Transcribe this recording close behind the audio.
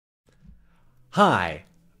Hi,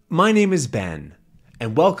 my name is Ben,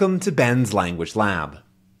 and welcome to Ben's Language Lab.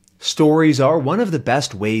 Stories are one of the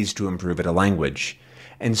best ways to improve at a language,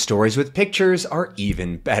 and stories with pictures are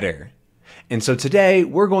even better. And so today,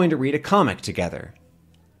 we're going to read a comic together.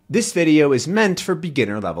 This video is meant for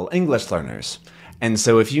beginner-level English learners, and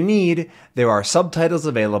so if you need, there are subtitles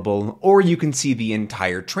available, or you can see the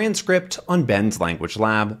entire transcript on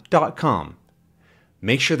benslanguagelab.com.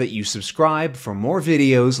 Make sure that you subscribe for more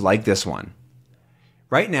videos like this one.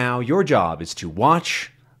 Right now, your job is to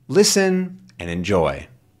watch, listen, and enjoy.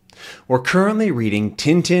 We're currently reading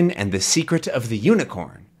Tintin and the Secret of the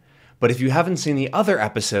Unicorn, but if you haven't seen the other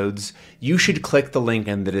episodes, you should click the link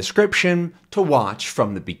in the description to watch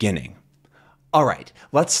from the beginning. Alright,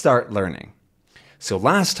 let's start learning. So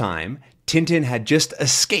last time, Tintin had just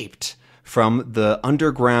escaped from the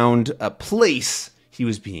underground place he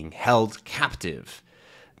was being held captive.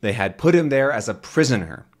 They had put him there as a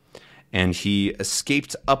prisoner. And he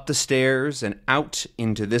escaped up the stairs and out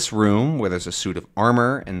into this room where there's a suit of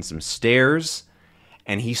armor and some stairs.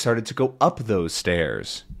 And he started to go up those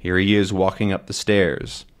stairs. Here he is walking up the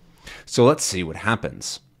stairs. So let's see what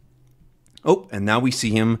happens. Oh, and now we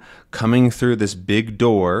see him coming through this big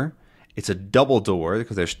door. It's a double door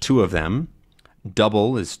because there's two of them.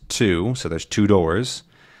 Double is two, so there's two doors.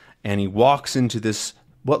 And he walks into this,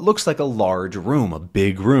 what looks like a large room, a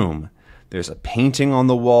big room. There's a painting on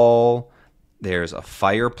the wall. There's a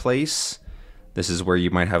fireplace. This is where you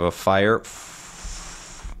might have a fire.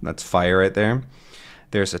 That's fire right there.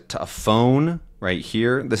 There's a phone right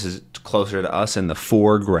here. This is closer to us in the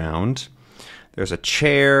foreground. There's a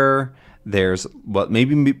chair. There's what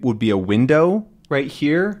maybe would be a window right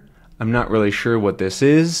here. I'm not really sure what this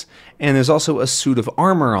is. And there's also a suit of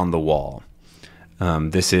armor on the wall.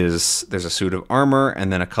 There's a suit of armor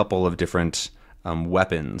and then a couple of different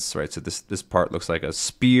weapons, right? So this part looks like a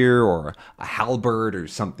spear or a halberd or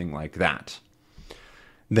something like that.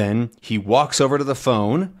 Then he walks over to the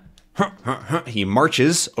phone. He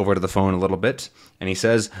marches over to the phone a little bit, and he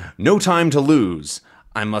says, "No time to lose.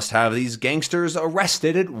 I must have these gangsters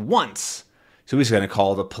arrested at once." So he's going to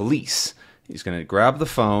call the police. He's going to grab the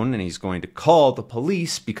phone, and he's going to call the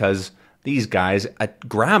police because these guys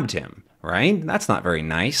grabbed him, right? That's not very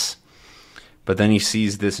nice. But then he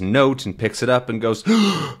sees this note and picks it up and goes,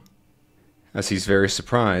 as he's very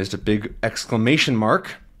surprised, a big exclamation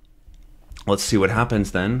mark. Let's see what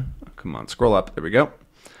happens then. Come on, scroll up. There we go.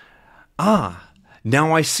 Ah,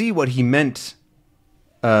 now I see what he meant.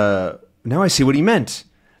 The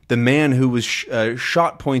man who was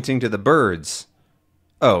shot pointing to the birds.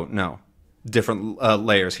 Oh, no. Different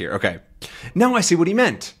layers here. Okay. Now I see what he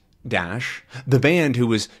meant. Dash. The man who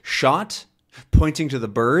was shot pointing to the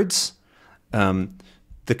birds.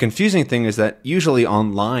 The confusing thing is that usually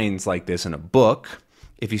on lines like this in a book,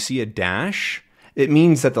 if you see a dash, it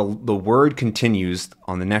means that the word continues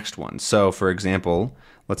on the next one. So, for example,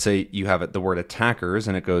 let's say you have the word attackers,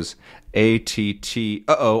 and it goes A-T-T.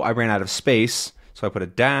 Uh-oh, I ran out of space, so I put a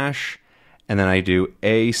dash, and then I do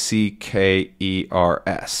A-C-K-E-R-S.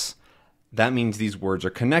 That means these words are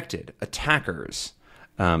connected. Attackers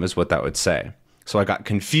is what that would say. So I got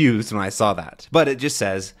confused when I saw that. But it just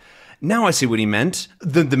says... Now I see what he meant,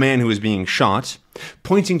 the man who was being shot,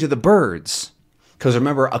 pointing to the birds. Because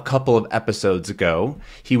remember, a couple of episodes ago,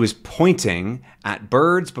 he was pointing at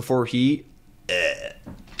birds before he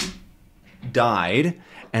died,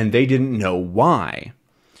 and they didn't know why.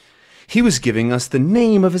 He was giving us the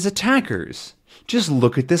name of his attackers. Just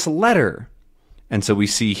look at this letter. And so we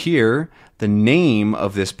see here, the name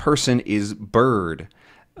of this person is Bird.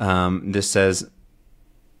 This says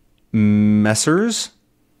Messrs.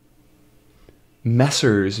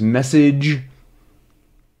 Message.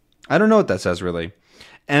 I don't know what that says really.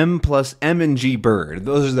 M plus M and G Bird.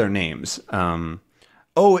 Those are their names. Oh,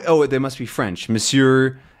 they must be French.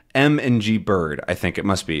 Monsieur M and G Bird. I think it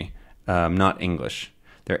must be. Not English.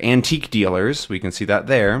 They're antique dealers. We can see that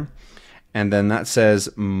there. And then that says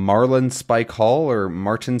Marlin Spike Hall or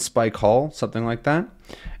Martin Spike Hall, something like that.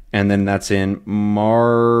 And then that's in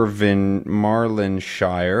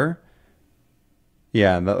Marlinshire.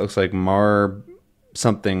 Yeah, that looks like Marlinshire,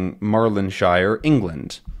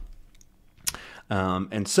 England.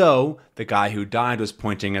 And so the guy who died was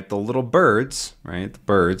pointing at the little birds, right? The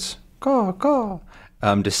birds, caw, caw,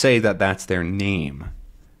 to say that that's their name.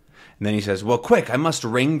 And then he says, well, quick, I must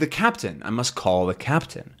ring the captain. I must call the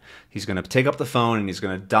captain. He's going to take up the phone and he's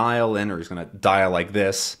going to dial in, or he's going to dial like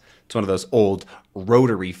this. It's one of those old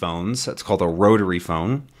rotary phones. It's called a rotary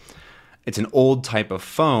phone. It's an old type of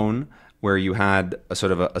phone where you had a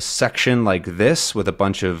sort of a section like this with a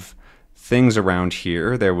bunch of things around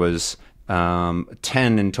here. There was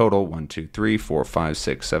 10 in total. 1, 2, 3, 4, 5,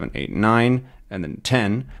 6, 7, 8, 9, and then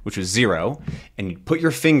 10, which was 0. And you'd put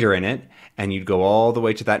your finger in it, and you'd go all the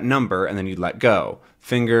way to that number, and then you'd let go.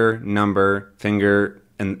 Finger, number, finger,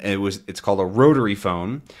 and it's called a rotary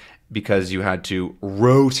phone because you had to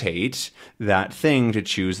rotate that thing to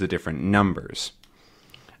choose the different numbers.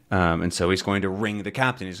 And so he's going to ring the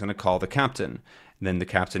captain. He's going to call the captain. And then the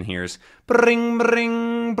captain hears, bring,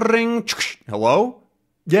 bring, bring. Hello?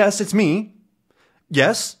 Yes, it's me.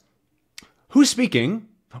 Yes? Who's speaking?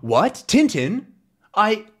 What? Tintin?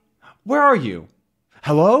 Where are you?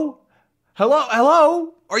 Hello? Hello?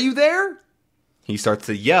 Hello? Are you there? He starts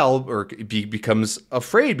to yell, or becomes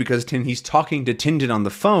afraid because he's talking to Tintin on the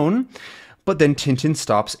phone, but then Tintin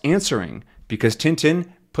stops answering because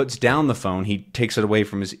Tintin puts down the phone. He takes it away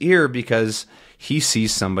from his ear because he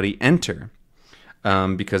sees somebody enter.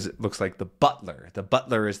 Because it looks like the butler. The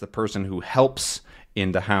butler is the person who helps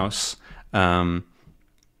in the house. And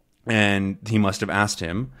he must have asked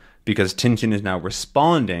him, because Tintin is now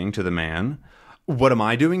responding to the man. What am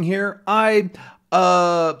I doing here? I'm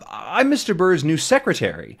Mr. Burr's new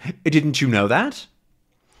secretary. Didn't you know that?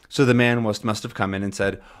 So the man must have come in and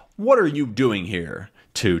said, what are you doing here?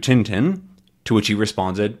 To Tintin, to which he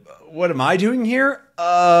responded, what am I doing here?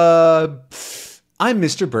 I'm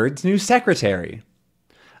Mr. Bird's new secretary.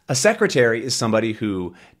 A secretary is somebody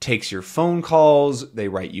who takes your phone calls, they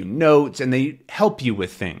write you notes, and they help you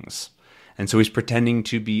with things. And so he's pretending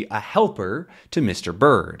to be a helper to Mr.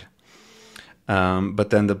 Bird. But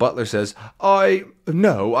then the butler says,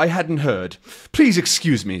 No, I hadn't heard. Please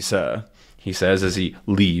excuse me, sir, he says as he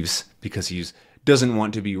leaves, because he doesn't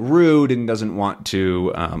want to be rude and doesn't want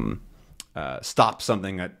to stop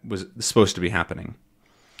something that was supposed to be happening.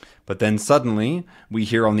 But then suddenly we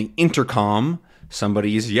hear on the intercom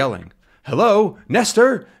somebody is yelling, hello,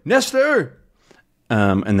 Nestor, Nestor.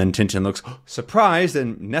 And then Tintin looks surprised,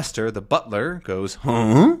 and Nestor, the butler, goes,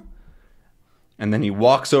 huh? And then he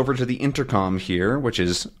walks over to the intercom here, which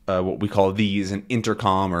is what we call an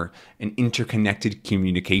intercom or an interconnected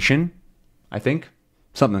communication, I think.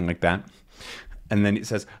 Something like that. And then it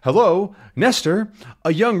says, hello, Nestor,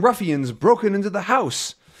 a young ruffian's broken into the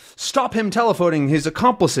house. Stop him telephoning his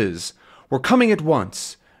accomplices. We're coming at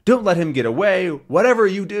once. Don't let him get away, whatever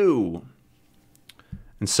you do.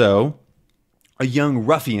 And so, a young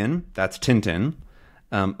ruffian, that's Tintin,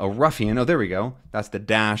 a ruffian, oh, there we go. That's the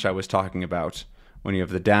dash I was talking about. When you have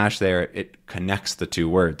the dash there, it connects the two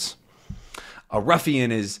words. A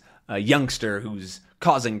ruffian is a youngster who's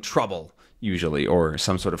causing trouble, usually, or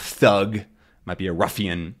some sort of thug. Might be a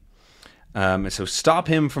ruffian. So stop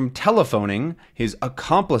him from telephoning his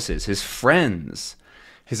accomplices, his friends.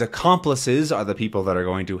 His accomplices are the people that are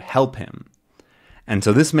going to help him. And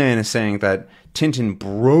so this man is saying that Tintin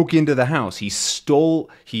broke into the house.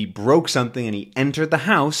 He broke something and he entered the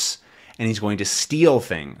house, and he's going to steal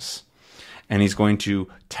things. And he's going to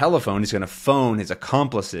he's going to phone his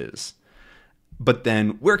accomplices. But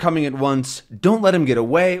then, we're coming at once. Don't let him get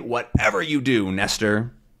away, whatever you do,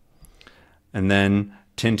 Nestor. And then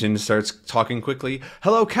Tintin starts talking quickly.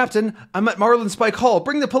 Hello, Captain. I'm at Marlinspike Hall.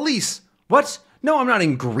 Bring the police. What? No, I'm not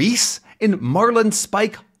in Greece. In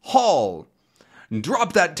Marlinspike Hall.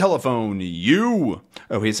 Drop that telephone, you.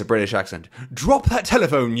 Oh, he has a British accent. Drop that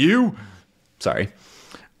telephone, you. Sorry.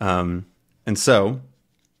 And so,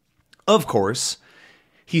 of course,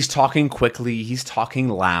 he's talking quickly. He's talking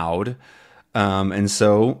loud. And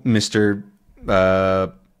so Mr.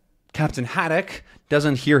 Captain Haddock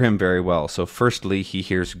doesn't hear him very well. So firstly, he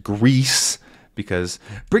hears Greece, because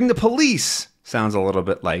bring the police sounds a little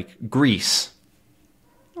bit like Greece.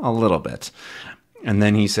 A little bit. And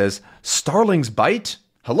then he says, Starling's Bite?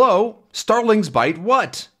 Hello? Starling's Bite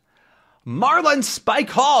what? Marlinspike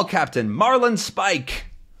Hall, Captain. Marlinspike.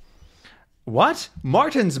 What?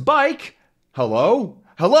 Martin's Bike? Hello?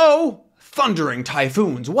 Hello? Thundering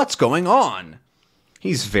typhoons. What's going on?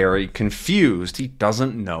 He's very confused. He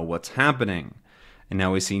doesn't know what's happening. And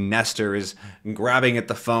now we see Nestor is grabbing at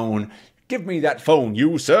the phone. Give me that phone,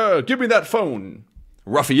 you, sir. Give me that phone.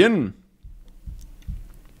 Ruffian.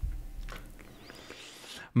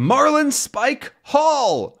 Marlinspike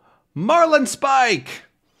Hall! Marlinspike!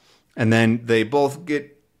 And then they both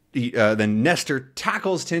then Nestor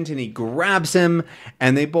tackles Tintin, he grabs him,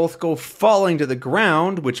 and they both go falling to the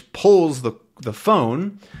ground, which pulls the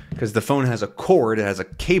phone, because the phone has a cord, it has a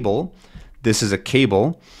cable. This is a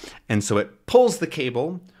cable. And so it pulls the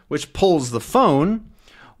cable, which pulls the phone,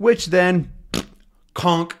 which then,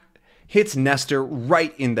 conk, hits Nestor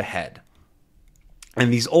right in the head.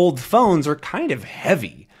 And these old phones are kind of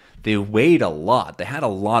heavy. They weighed a lot. They had a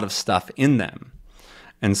lot of stuff in them.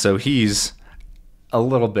 And so he's a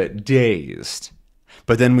little bit dazed.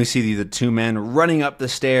 But then we see the two men running up the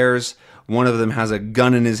stairs. One of them has a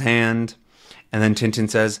gun in his hand. And then Tintin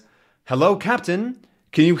says, "Hello, Captain.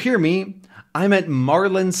 Can you hear me? I'm at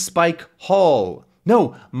Marlin Spike Hall.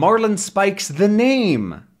 No, Marlin Spike's the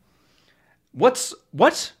name." What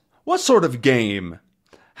sort of game?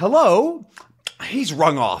 Hello? He's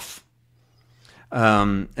rung off.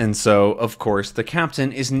 And so, of course, the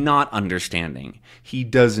captain is not understanding. He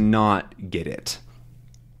does not get it.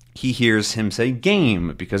 He hears him say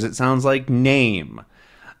game because it sounds like name.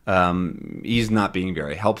 He's not being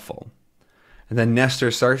very helpful. And then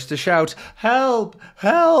Nestor starts to shout, "Help!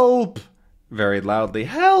 Help!" very loudly.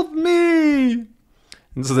 "Help me!"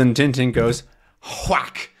 And so then Tintin goes,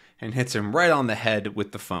 whack, and hits him right on the head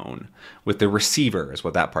with the phone. With the receiver is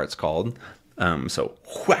what that part's called. So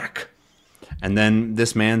whack. And then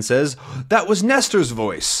this man says, "That was Nestor's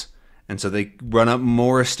voice." And so they run up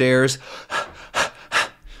more stairs.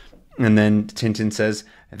 And then Tintin says,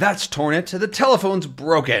 "That's torn it. The telephone's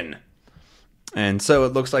broken." And so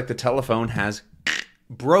it looks like the telephone has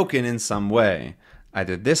broken in some way.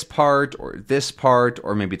 Either this part,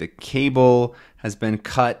 or maybe the cable has been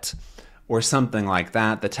cut, or something like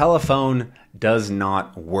that. The telephone does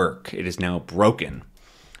not work. It is now broken.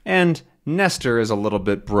 And Nestor is a little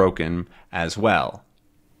bit broken as well.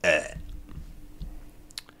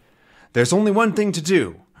 "There's only one thing to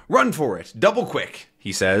do. Run for it, double quick,"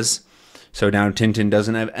 he says. So now Tintin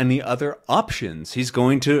doesn't have any other options. He's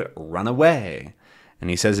going to run away. And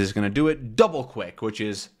he says he's going to do it double quick, which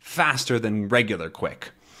is faster than regular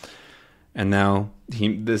quick. And now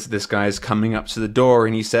this guy's coming up to the door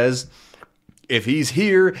and he says, "If he's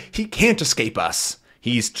here, he can't escape us.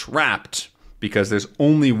 He's trapped because there's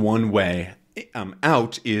only one way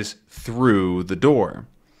out is through the door."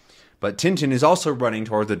 But Tintin is also running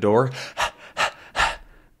toward the door.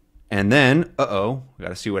 And then, we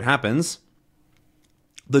gotta see what happens.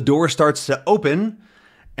 The door starts to open,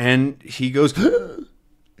 and he goes,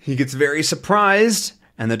 he gets very surprised,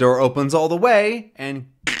 and the door opens all the way, and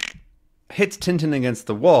hits Tintin against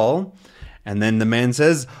the wall. And then the man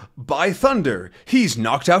says, "By thunder, he's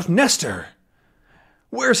knocked out Nestor."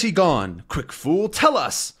 "Where's he gone? Quick, fool, tell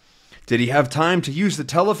us. Did he have time to use the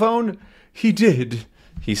telephone?" "He did,"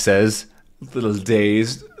 he says, a little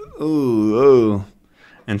dazed. Ooh.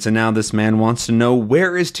 And so now this man wants to know,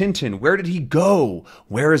 where is Tintin? Where did he go?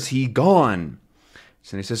 Where is he gone?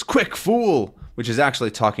 So he says, "Quick, fool," which is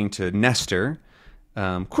actually talking to Nestor.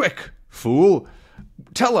 "Quick, fool,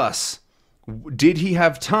 tell us. Did he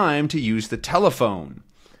have time to use the telephone?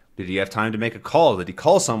 Did he have time to make a call? Did he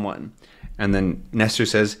call someone?" And then Nestor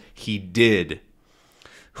says, "He did."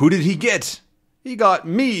 "Who did he get?" "He got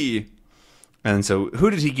me." And so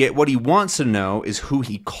who did he get? What he wants to know is who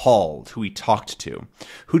he called, who he talked to.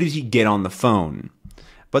 Who did he get on the phone?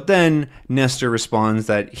 But then Nestor responds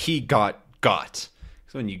that he got.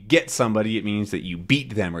 So when you get somebody, it means that you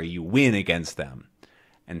beat them or you win against them.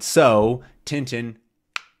 And so Tintin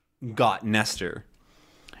got Nestor.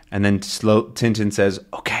 And then Tintin says,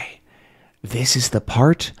 "Okay, this is the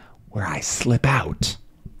part where I slip out."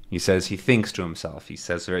 He says, he thinks to himself. He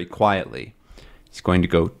says very quietly. He's going to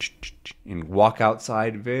go and walk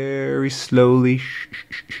outside very slowly.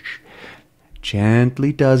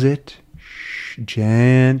 Gently does it.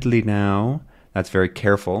 Gently now. That's very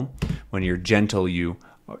careful. When you're gentle, you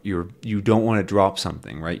don't want to drop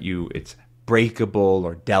something, right? It's breakable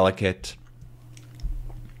or delicate.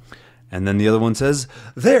 And then the other one says,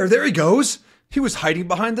 There he goes. He was hiding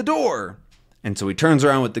behind the door." And so he turns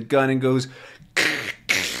around with the gun and goes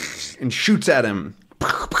and shoots at him.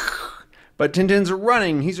 But Tintin's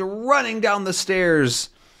running. He's running down the stairs.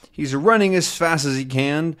 He's running as fast as he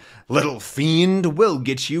can. "Little fiend, we'll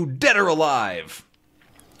get you dead or alive."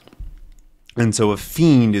 And so a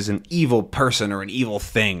fiend is an evil person or an evil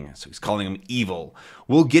thing. So he's calling him evil.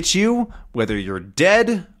 "We'll get you whether you're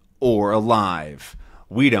dead or alive.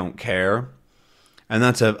 We don't care." And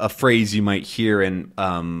that's a phrase you might hear in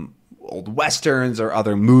old westerns or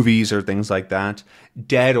other movies or things like that.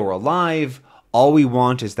 Dead or alive. All we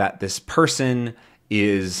want is that this person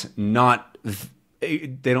is not, they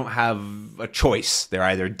don't have a choice. They're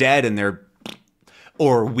either dead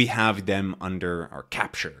or we have them under our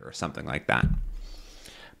capture or something like that.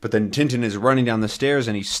 But then Tintin is running down the stairs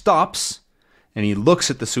and he stops and he looks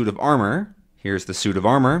at the suit of armor. Here's the suit of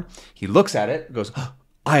armor. He looks at it and goes,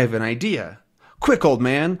 "I have an idea. Quick, old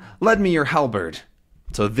man, lend me your halberd."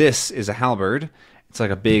 So this is a halberd. It's like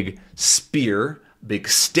a big spear, big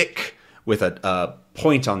stick with a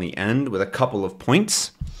point on the end with a couple of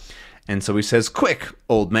points. And so he says, "Quick,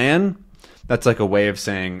 old man." That's like a way of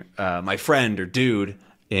saying my friend or dude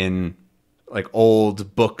in like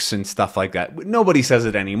old books and stuff like that. Nobody says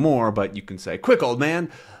it anymore, but you can say, "Quick, old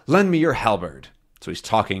man, lend me your halberd." So he's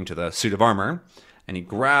talking to the suit of armor, and he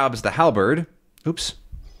grabs the halberd. Oops.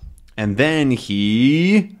 And then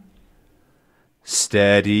he...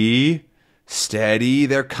 Steady, steady,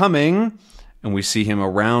 they're coming. And we see him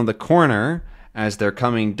around the corner as they're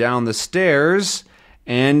coming down the stairs,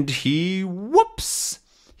 and he, whoops,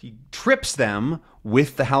 he trips them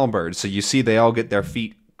with the halberd. So you see they all get their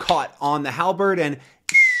feet caught on the halberd and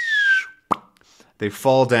they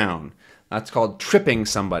fall down. That's called tripping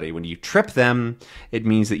somebody. When you trip them, it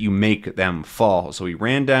means that you make them fall. So he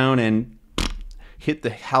ran down and hit the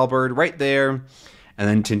halberd right there. And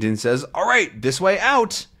then Tintin says, "All right, this way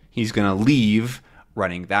out." He's going to leave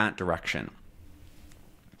running that direction.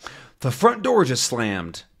 "The front door just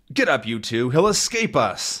slammed. Get up, you two. He'll escape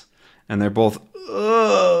us." And they're both,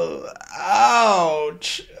 "Ugh,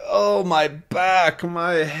 ouch. Oh, my back,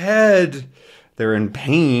 my head." They're in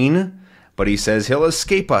pain. But he says he'll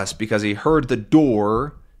escape us because he heard the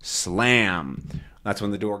door slam. That's when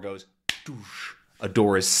the door goes, doosh. A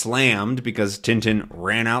door is slammed because Tintin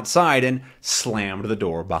ran outside and slammed the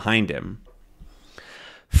door behind him.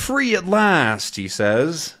 "Free at last," he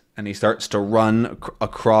says. And he starts to run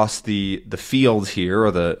across the field here,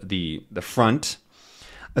 or the front.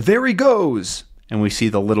 There he goes. And we see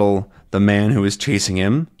the man who is chasing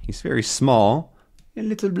him. He's very small, a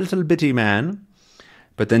little bitty man.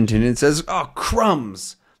 But then Tintin says, "Oh,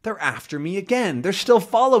 crumbs! They're after me again. They're still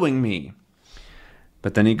following me."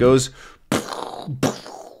 But then he goes,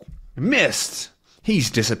 "Missed!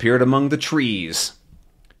 He's disappeared among the trees."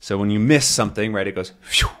 So when you miss something, right, it goes,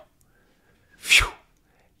 phew, phew.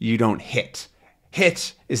 You don't hit.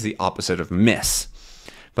 Hit is the opposite of miss.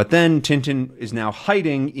 But then Tintin is now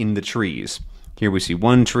hiding in the trees. Here we see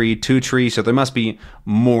 1 tree, 2 trees, so there must be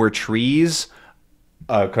more trees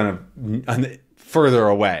kind of further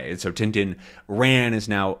away. And so Tintin is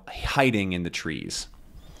now hiding in the trees.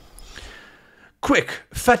 "Quick,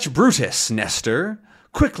 fetch Brutus, Nestor.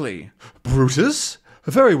 Quickly." "Brutus?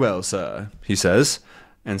 Very well, sir," he says.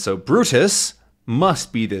 And so Brutus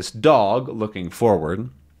must be this dog looking forward.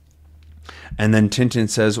 And then Tintin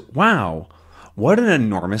says, "Wow, what an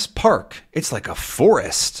enormous park. It's like a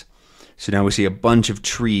forest." So now we see a bunch of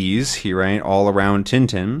trees here, right, all around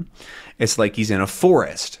Tintin. It's like he's in a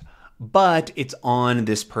forest, but it's on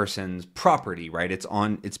this person's property, right?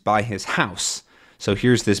 It's by his house. So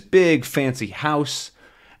here's this big fancy house,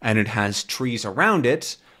 and it has trees around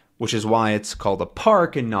it, which is why it's called a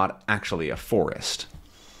park and not actually a forest.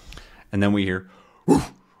 And then we hear,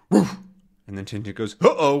 "Woof, woof." And then Tintin goes,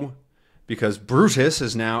 "Uh-oh," because Brutus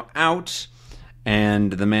is now out,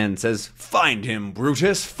 and the man says, "Find him,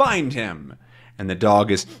 Brutus, find him." And the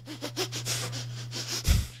dog is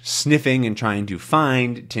sniffing and trying to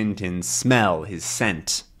find Tintin's smell, his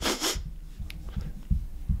scent.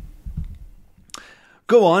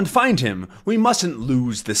 "Go on, find him. We mustn't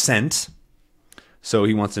lose the scent." So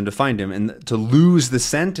he wants him to find him. And to lose the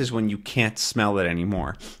scent is when you can't smell it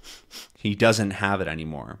anymore. He doesn't have it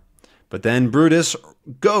anymore. But then Brutus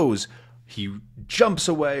goes. He jumps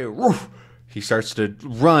away. Woof. He starts to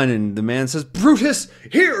run, and the man says, "Brutus,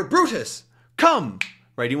 here, Brutus, come."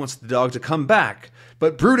 Right? He wants the dog to come back.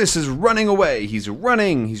 But Brutus is running away. He's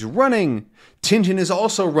running. He's running. Tintin is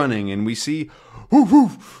also running, and we see, "Woof,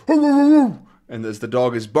 woof, woof, woof, woof." And as the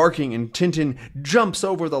dog is barking and Tintin jumps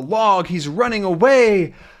over the log, he's running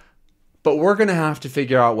away. But we're going to have to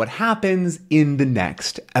figure out what happens in the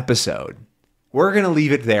next episode. We're going to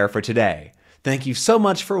leave it there for today. Thank you so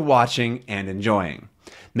much for watching and enjoying.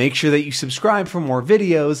 Make sure that you subscribe for more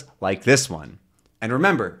videos like this one. And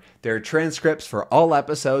remember, there are transcripts for all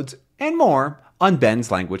episodes and more on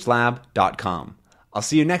benslanguagelab.com. I'll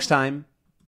see you next time.